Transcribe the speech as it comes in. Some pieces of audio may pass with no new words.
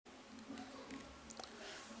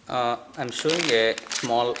I'm showing a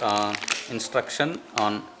small instruction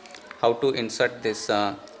on how to insert this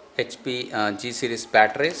HP G series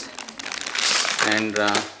batteries, and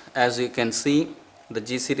as you can see, the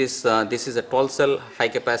G series, this is a 12 cell high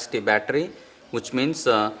capacity battery, which means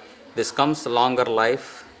this comes longer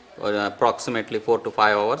life, approximately 4 to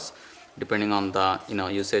 5 hours depending on the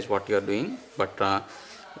usage what you are doing. But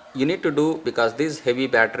you need to do, because these heavy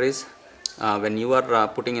batteries, when you are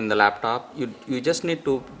putting in the laptop, you just need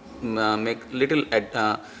to make little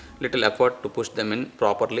effort to push them in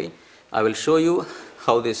properly. I will show you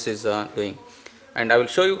how this is doing, and I will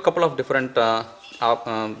show you a couple of different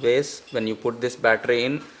ways. When you put this battery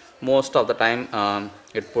in, most of the time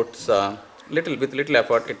it puts with little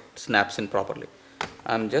effort it snaps in properly.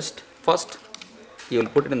 I'm just first you will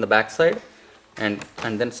put it in the back side and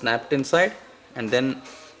then snap it inside, and then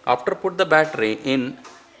after put the battery in,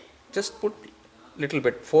 just put little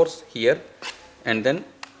bit force here, and then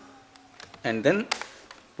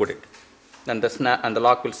put it, then the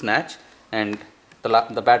lock will snatch, and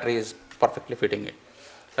the battery is perfectly fitting it.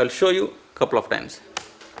 I will show you a couple of times.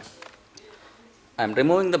 I am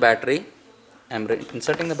removing the battery, I am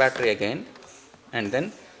inserting the battery again, and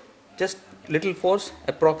then just little force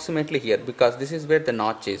approximately here, because this is where the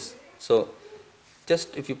notch is. So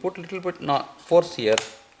just if you put little bit force here,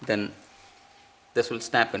 then this will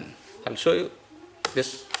snap in. I'll show you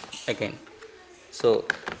this again. So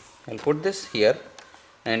I'll put this here,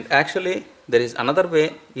 and actually there is another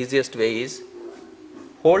way. Easiest way is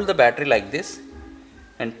hold the battery like this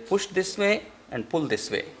and push this way and pull this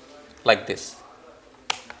way like this.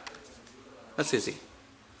 That's easy.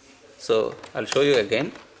 So I'll show you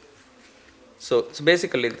again. So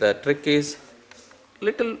basically the trick is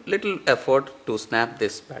little effort to snap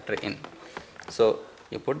this battery in. So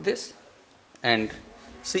you put this, and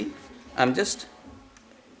see, I'm just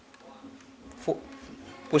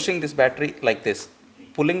pushing this battery like this,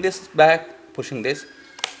 pulling this back, pushing this,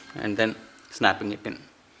 and then snapping it in.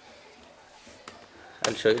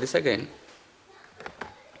 I'll show you this again.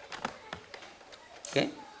 Okay,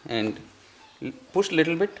 and push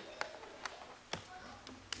little bit,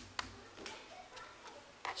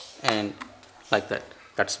 and like that.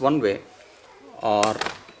 That's one way. Or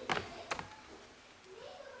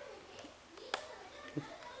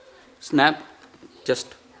snap,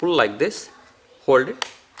 just pull like this, hold it,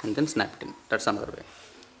 and then snap it in. That's another way.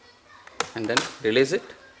 And then release it,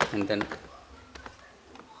 and then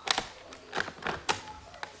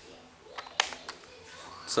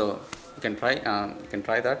so you can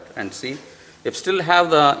try that and see. If you still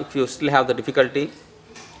have the difficulty,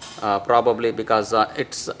 probably because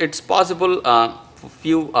it's possible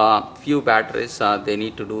few batteries they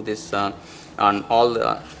need to do this on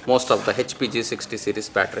most of the HP G60 series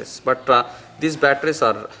batteries, but these batteries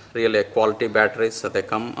are really a quality batteries. So they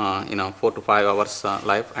come 4 to 5 hours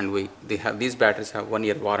life, and these batteries have 1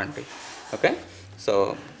 year warranty. Okay,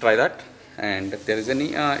 so try that, and if there is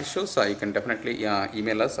any issues, you can definitely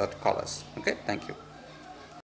email us or call us. Okay, thank you.